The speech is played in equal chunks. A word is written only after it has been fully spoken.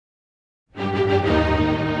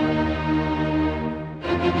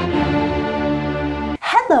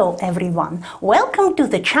everyone, welcome to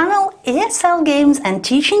the channel ESL Games and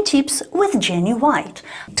Teaching Tips with Jenny White.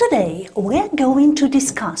 Today we're going to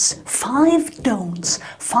discuss 5 don'ts,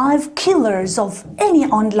 5 killers of any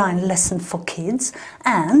online lesson for kids,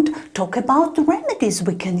 and talk about the remedies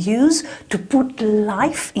we can use to put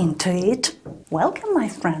life into it. Welcome my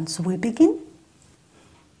friends, we begin.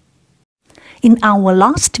 In our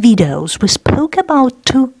last videos we spoke about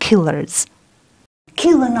 2 killers.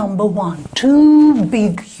 Killer number 1, too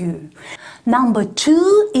big U. Number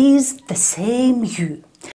 2 is the same U.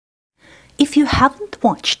 If you haven't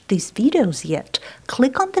watched these videos yet,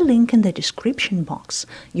 click on the link in the description box.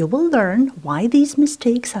 You will learn why these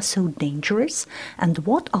mistakes are so dangerous and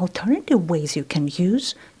what alternative ways you can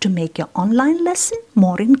use to make your online lesson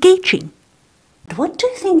more engaging. What do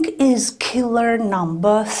you think is killer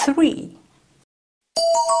number 3?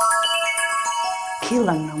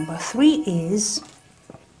 Killer number 3 is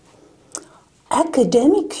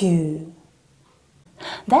academic U.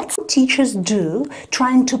 That's what teachers do,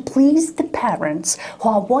 trying to please the parents who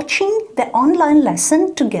are watching the online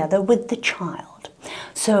lesson together with the child.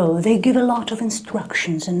 So they give a lot of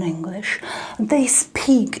instructions in English. They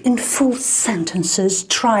speak in full sentences,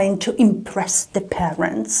 trying to impress the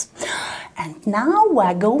parents. And now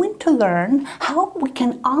we're going to learn how we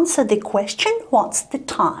can answer the question, what's the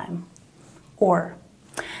time? Or,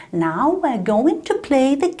 now we're going to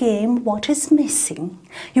play the game What is Missing.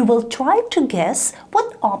 You will try to guess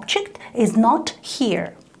what object is not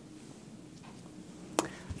here.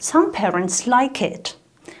 Some parents like it,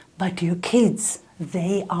 but you kids,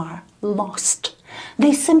 they are lost.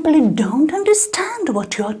 They simply don't understand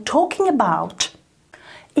what you're talking about.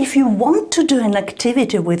 If you want to do an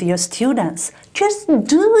activity with your students, just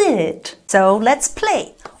do it. So let's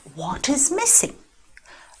play. What is missing?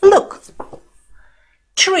 Look.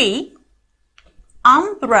 Tree,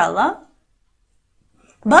 umbrella,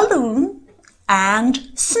 balloon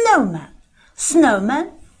and snowman.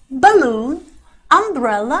 Snowman, balloon,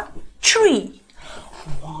 umbrella, tree.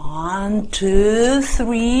 1, 2,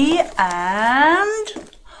 3 and...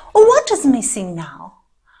 What is missing now?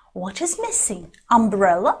 What is missing?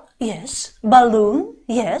 Umbrella? Yes. Balloon?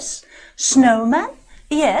 Yes. Snowman?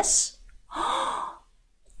 Yes.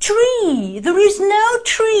 Tree! There is no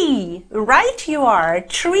tree! Right you are!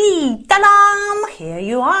 Tree! Ta-da! Here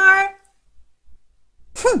you are!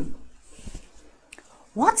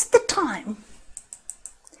 What's the time?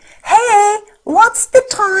 Hey! What's the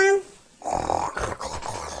time?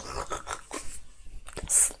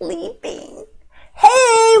 Sleeping.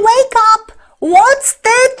 Hey! Wake up! What's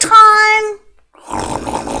the time?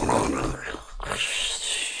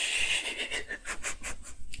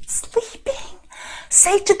 Sleeping.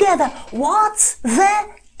 Say together, what's the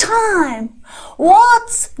time?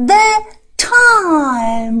 What's the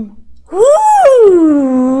time?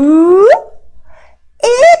 Woo!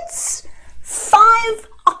 It's 5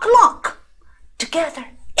 o'clock. Together,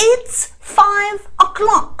 it's 5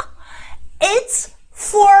 o'clock. It's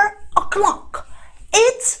 4 o'clock.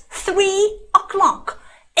 It's 3 o'clock.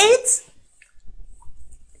 It's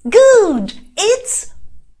good. It's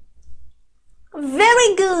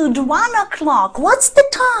very good. 1 o'clock. What's the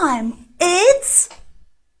time? It's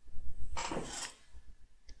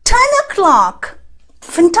 10 o'clock.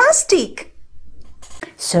 Fantastic.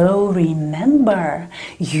 So remember,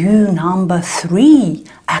 U number 3,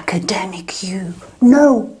 academic U.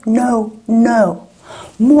 No, no, no.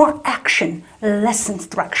 More action, less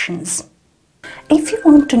instructions. If you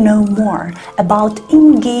want to know more about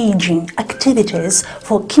engaging activities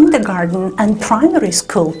for kindergarten and primary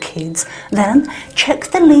school kids, then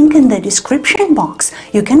check the link in the description box.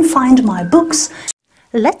 You can find my books.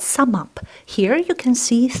 Let's sum up. Here you can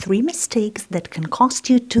see 3 mistakes that can cost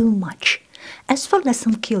you too much. As for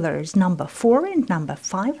lesson killers number 4 and number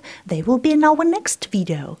 5, they will be in our next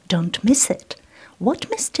video. Don't miss it. What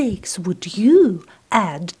mistakes would you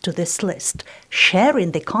add to this list? Share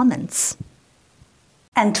in the comments.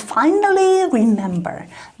 And finally, remember,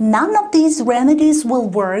 none of these remedies will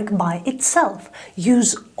work by itself.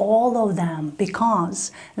 Use all of them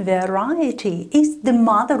because variety is the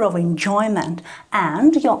mother of enjoyment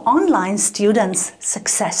and your online students'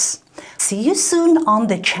 success. See you soon on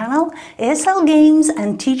the channel ESL Games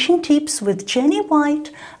and Teaching Tips with Jenny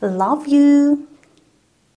White. Love you!